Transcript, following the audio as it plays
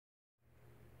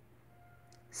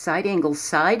side angle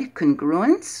side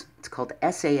congruence. It's called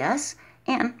SAS.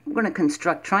 And we're going to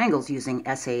construct triangles using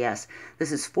SAS.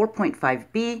 This is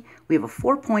 4.5b. We have a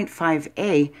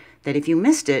 4.5a that if you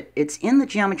missed it, it's in the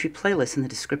geometry playlist in the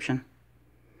description.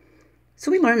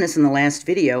 So we learned this in the last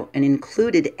video. An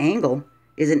included angle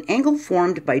is an angle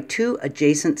formed by two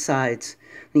adjacent sides.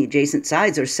 The adjacent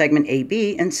sides are segment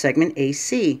AB and segment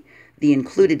AC. The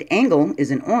included angle is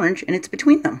in orange and it's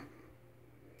between them.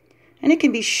 And it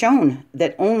can be shown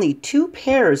that only two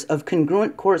pairs of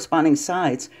congruent corresponding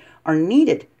sides are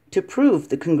needed to prove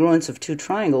the congruence of two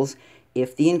triangles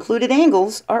if the included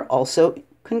angles are also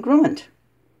congruent.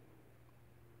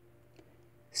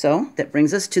 So that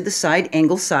brings us to the side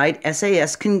angle side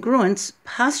SAS congruence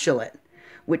postulate,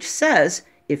 which says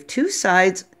if two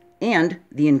sides and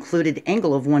the included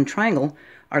angle of one triangle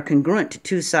are congruent to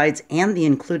two sides and the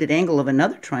included angle of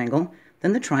another triangle,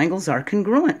 then the triangles are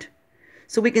congruent.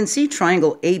 So we can see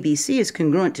triangle ABC is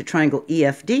congruent to triangle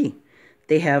EFD.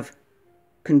 They have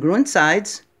congruent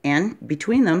sides, and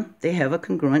between them, they have a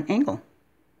congruent angle.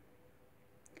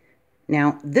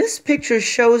 Now, this picture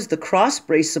shows the cross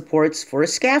brace supports for a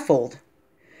scaffold.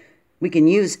 We can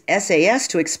use SAS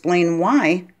to explain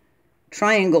why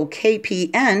triangle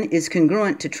KPN is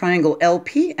congruent to triangle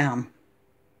LPM.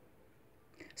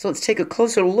 So let's take a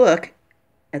closer look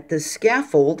at this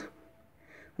scaffold.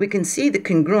 We can see the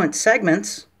congruent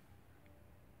segments,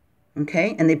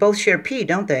 okay, and they both share P,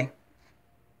 don't they?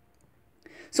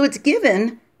 So it's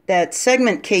given that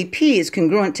segment KP is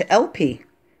congruent to LP.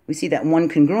 We see that one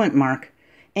congruent mark.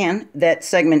 And that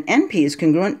segment NP is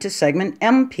congruent to segment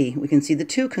MP. We can see the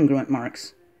two congruent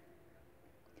marks.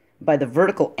 By the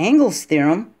vertical angles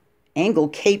theorem, angle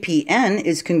KPN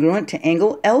is congruent to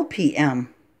angle LPM.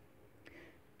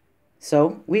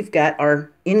 So we've got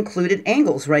our included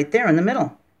angles right there in the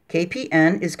middle.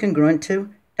 KPN is congruent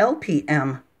to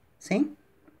LPM. See?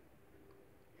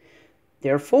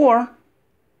 Therefore,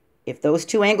 if those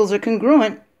two angles are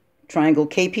congruent, triangle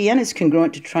KPN is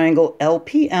congruent to triangle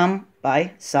LPM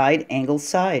by side angle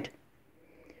side.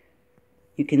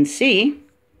 You can see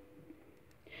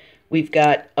we've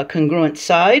got a congruent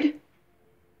side,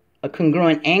 a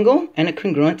congruent angle, and a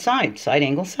congruent side, side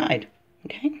angle side.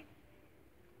 Okay?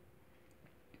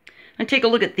 And take a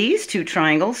look at these two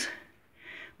triangles.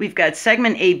 We've got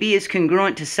segment AB is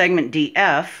congruent to segment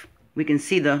DF. We can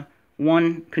see the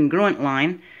one congruent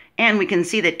line. And we can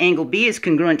see that angle B is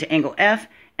congruent to angle F,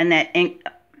 and that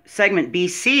segment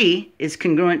BC is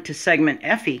congruent to segment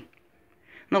FE. And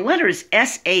the letters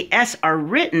SAS are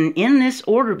written in this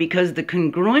order because the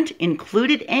congruent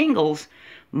included angles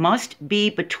must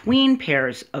be between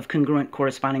pairs of congruent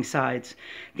corresponding sides.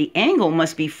 The angle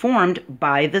must be formed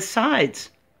by the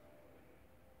sides.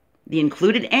 The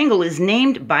included angle is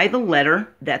named by the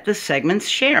letter that the segments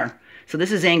share. So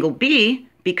this is angle B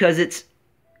because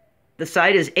the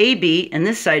side is AB and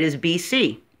this side is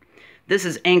BC. This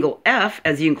is angle F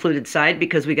as the included side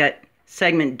because we got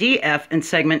segment DF and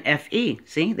segment FE.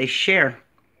 See, they share.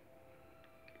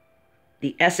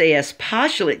 The SAS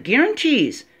postulate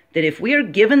guarantees that if we are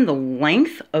given the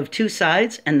length of two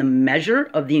sides and the measure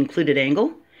of the included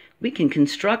angle, we can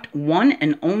construct one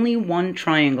and only one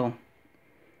triangle.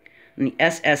 And the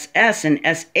SSS and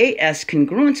SAS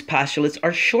congruence postulates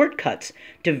are shortcuts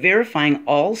to verifying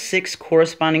all 6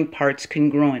 corresponding parts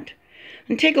congruent.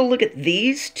 And take a look at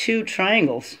these two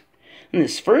triangles. In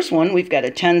this first one, we've got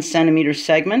a 10 centimeter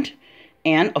segment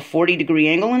and a 40-degree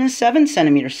angle and a 7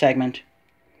 centimeter segment.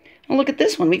 And look at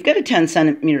this one. We've got a 10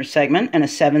 centimeter segment and a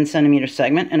 7 centimeter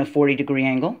segment and a 40-degree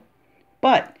angle.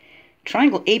 But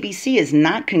triangle ABC is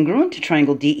not congruent to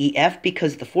triangle DEF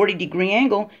because the 40-degree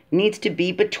angle needs to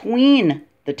be between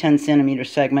the 10 centimeter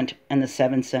segment and the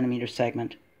 7 centimeter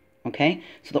segment. Okay?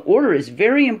 So the order is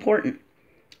very important.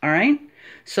 All right?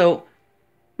 So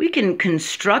we can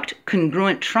construct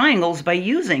congruent triangles by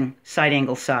using side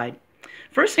angle side.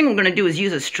 First thing we're going to do is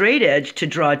use a straight edge to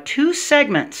draw two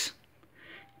segments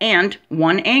and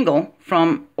one angle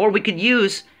from, or we could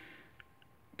use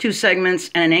two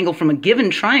segments and an angle from a given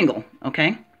triangle,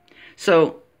 okay?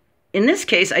 So in this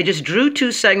case, I just drew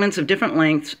two segments of different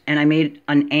lengths and I made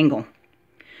an angle.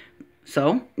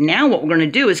 So now what we're going to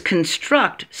do is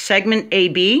construct segment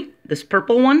AB, this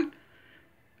purple one,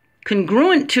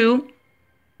 congruent to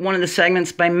one of the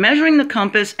segments by measuring the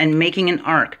compass and making an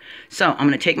arc. So I'm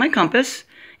going to take my compass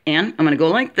and I'm going to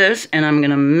go like this and I'm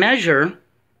going to measure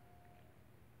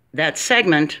that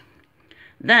segment.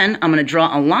 Then I'm going to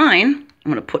draw a line.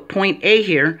 I'm going to put point A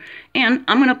here, and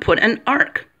I'm going to put an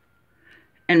arc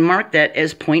and mark that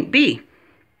as point B.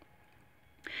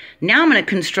 Now I'm going to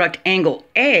construct angle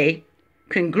A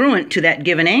congruent to that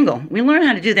given angle. We learned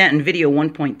how to do that in video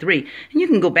 1.3, and you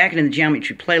can go back into the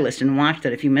geometry playlist and watch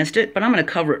that if you missed it, but I'm going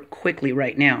to cover it quickly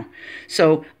right now.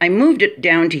 So I moved it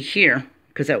down to here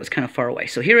because that was kind of far away.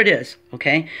 So here it is,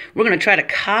 okay? We're going to try to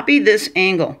copy this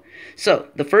angle. So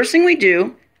the first thing we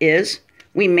do is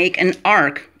we make an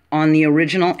arc on the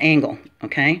original angle,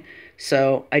 okay?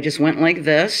 So I just went like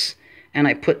this, and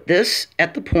I put this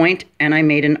at the point, and I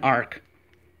made an arc.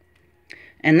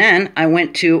 And then I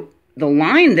went to the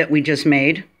line that we just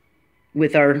made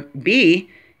with our B,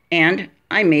 and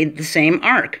I made the same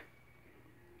arc.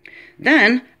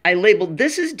 Then I labeled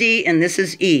this is D and this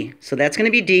is E. So that's going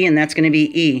to be D and that's going to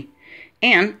be E.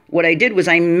 And what I did was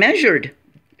I measured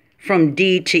from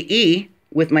D to E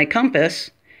with my compass,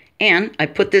 and I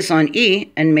put this on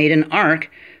E and made an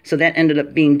arc. So that ended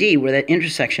up being D, where that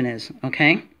intersection is,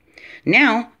 okay?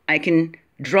 Now I can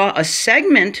draw a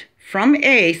segment from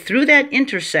A through that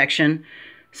intersection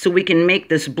so we can make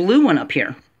this blue one up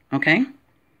here, okay?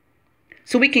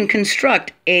 So we can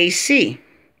construct AC.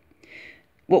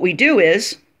 What we do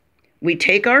is we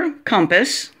take our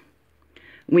compass,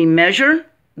 we measure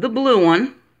the blue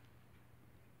one,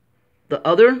 the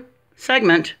other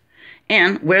segment,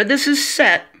 and where this is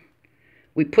set,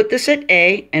 we put this at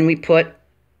A and we put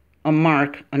a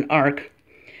mark, an arc,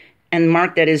 and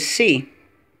mark that is C.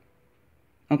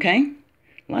 Okay?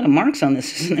 A lot of marks on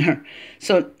this, isn't there?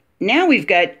 So now we've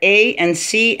got A and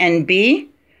C and B.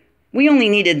 We only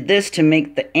needed this to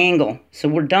make the angle, so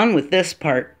we're done with this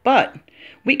part. But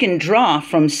we can draw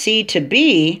from C to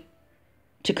B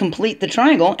to complete the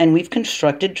triangle, and we've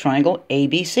constructed triangle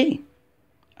ABC.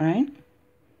 All right?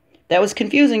 That was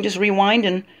confusing. Just rewind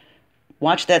and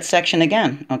watch that section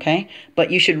again, okay?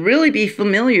 But you should really be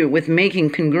familiar with making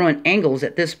congruent angles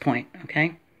at this point,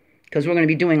 okay? Because we're going to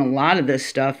be doing a lot of this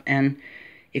stuff, and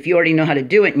if you already know how to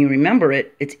do it and you remember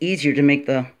it, it's easier to make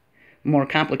the more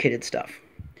complicated stuff.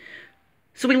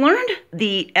 So we learned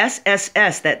the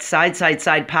SSS, that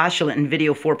side-side-side postulate in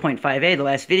video 4.5a, the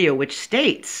last video, which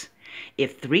states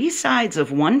if 3 sides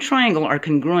of one triangle are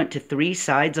congruent to 3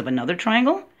 sides of another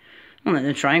triangle, well, then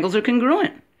the triangles are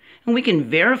congruent. And we can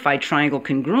verify triangle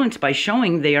congruence by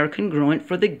showing they are congruent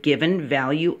for the given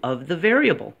value of the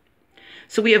variable.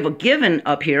 So we have a given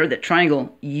up here that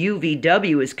triangle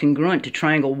UVW is congruent to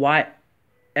triangle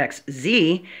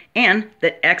YXZ, and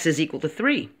that X is equal to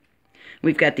 3.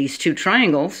 We've got these two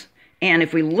triangles, and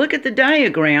if we look at the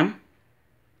diagram,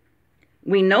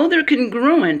 we know they're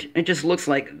congruent. It just looks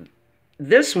like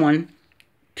this one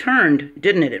turned,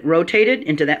 didn't it? It rotated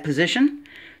into that position.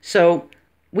 So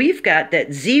we've got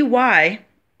that ZY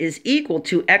is equal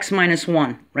to X minus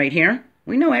 1 right here.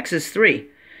 We know X is 3.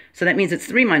 So that means it's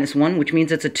 3 minus 1, which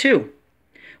means it's a 2.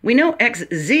 We know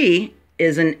XZ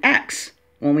is an X.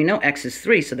 Well, we know X is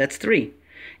 3, so that's 3.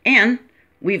 And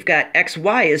we've got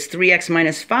XY is 3X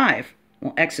minus 5.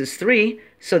 Well, X is 3,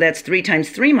 so that's 3 times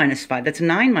 3 minus 5. That's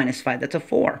 9 minus 5. That's a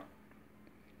 4.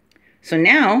 So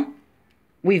now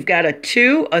we've got a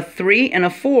 2, a 3, and a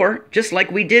 4, just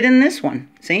like we did in this one.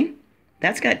 See?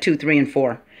 That's got 2, 3, and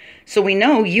 4. So we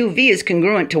know UV is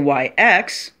congruent to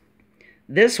YX.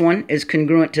 This one is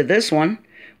congruent to this one.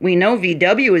 We know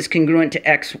VW is congruent to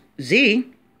XZ.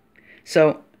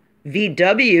 So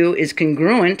VW is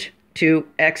congruent to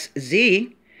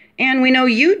XZ. And we know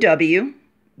UW,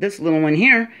 this little one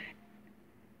here,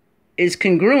 is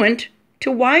congruent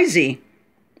to YZ.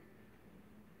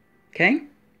 Okay?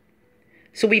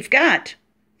 So we've got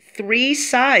 3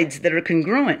 sides that are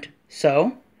congruent.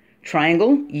 So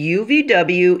triangle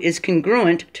UVW is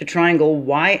congruent to triangle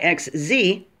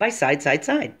YXZ by side, side,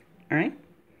 side. All right?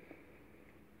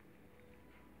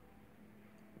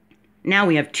 Now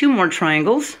we have 2 more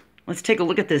triangles. Let's take a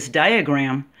look at this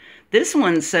diagram. This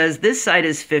one says this side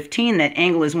is 15, that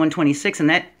angle is 126, and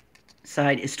that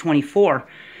side is 24.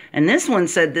 And this one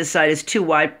said this side is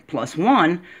 2y plus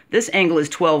 1. This angle is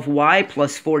 12y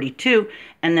plus 42.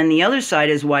 And then the other side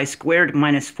is y squared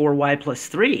minus 4y plus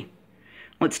 3.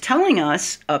 Well, it's telling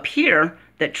us up here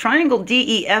that triangle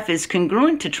DEF is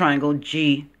congruent to triangle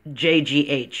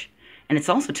JGH. And it's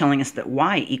also telling us that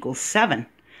y equals 7.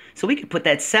 So we could put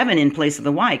that 7 in place of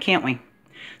the y, can't we?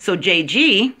 So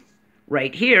JG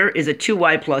right here is a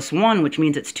 2y plus 1, which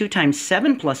means it's 2 times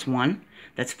 7 plus 1.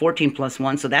 That's 14 plus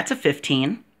 1, so that's a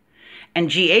 15. And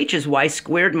GH is y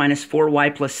squared minus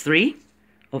 4y plus 3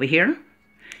 over here.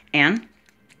 And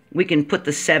we can put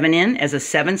the 7 in as a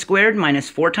 7 squared minus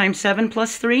 4 times 7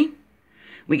 plus 3.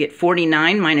 We get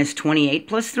 49 minus 28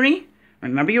 plus 3.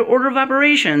 Remember your order of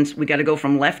operations. We got to go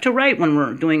from left to right when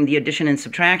we're doing the addition and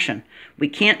subtraction. We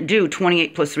can't do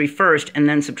 28 plus 3 first and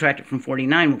then subtract it from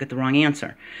 49. We'll get the wrong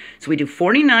answer. So we do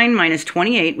 49 minus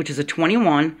 28, which is a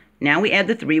 21, Now we add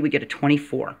the 3, we get a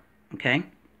 24, okay?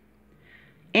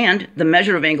 And the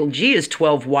measure of angle G is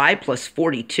 12y plus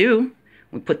 42.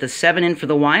 We put the 7 in for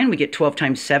the y, and we get 12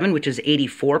 times 7, which is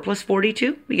 84 plus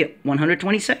 42. We get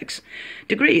 126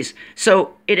 degrees.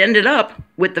 So it ended up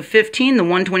with the 15, the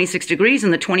 126 degrees,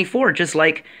 and the 24, just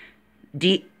like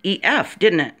DEF,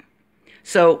 didn't it?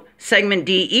 So segment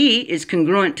DE is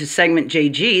congruent to segment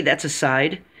JG, that's a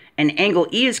side, and angle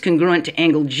E is congruent to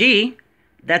angle G,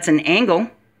 that's an angle,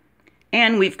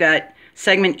 and we've got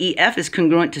segment EF is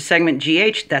congruent to segment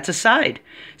GH, that's a side.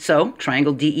 So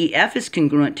triangle DEF is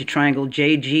congruent to triangle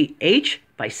JGH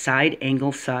by side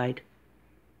angle side.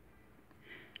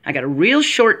 I got a real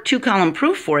short 2-column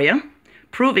proof for you,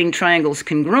 proving triangles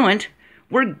congruent.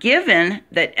 We're given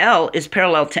that L is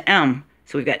parallel to M.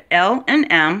 So we've got L and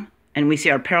M, and we see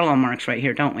our parallel marks right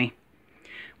here, don't we?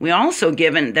 We also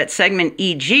given that segment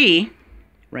EG,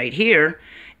 right here,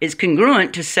 is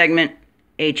congruent to segment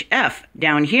HF,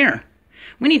 down here.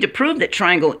 We need to prove that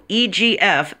triangle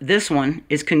EGF, this one,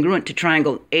 is congruent to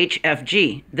triangle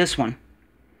HFG, this one.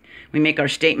 We make our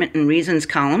statement and reasons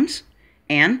columns,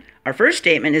 and our first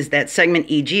statement is that segment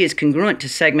EG is congruent to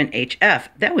segment HF.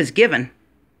 That was given.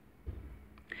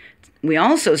 We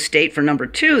also state for number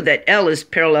 2 that L is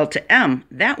parallel to M.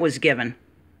 That was given.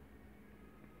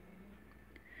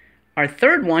 Our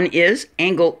third one is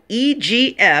angle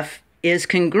EGF is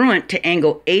congruent to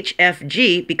angle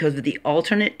HFG because of the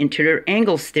alternate interior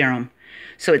angles theorem.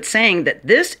 So it's saying that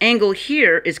this angle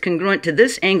here is congruent to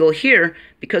this angle here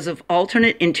because of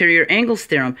alternate interior angles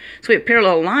theorem. So we have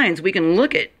parallel lines. We can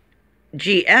look at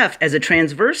GF as a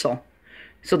transversal.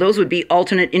 So those would be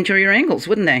alternate interior angles,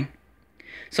 wouldn't they?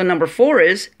 So number 4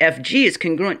 is FG is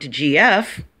congruent to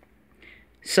GF.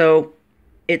 So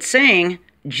it's saying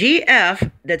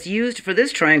GF that's used for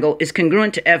this triangle is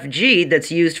congruent to FG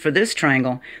that's used for this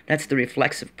triangle. That's the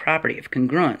reflexive property of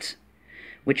congruence,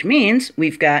 which means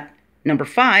we've got number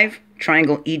 5,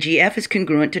 triangle EGF is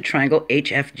congruent to triangle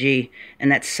HFG,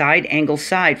 and that's side angle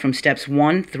side from steps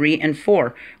 1, 3, and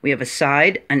 4. We have a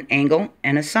side, an angle,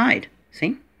 and a side.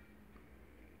 See?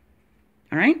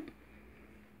 All right?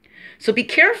 So be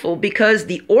careful because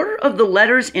the order of the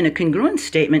letters in a congruence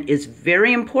statement is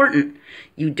very important.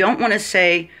 You don't want to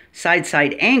say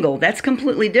side-side angle. That's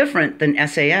completely different than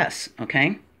SAS,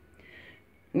 okay?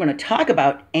 We're going to talk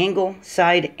about angle,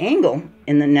 side, angle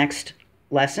in the next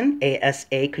lesson,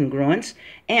 ASA congruence,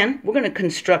 and we're going to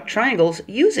construct triangles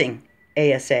using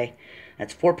ASA.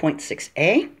 That's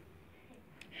 4.6a.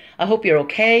 I hope you're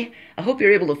okay. I hope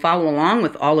you're able to follow along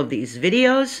with all of these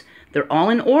videos. They're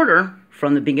all in order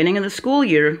from the beginning of the school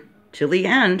year till the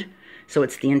end. So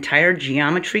it's the entire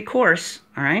geometry course,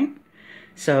 all right?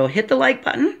 So hit the like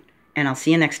button, and I'll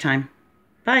see you next time.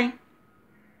 Bye.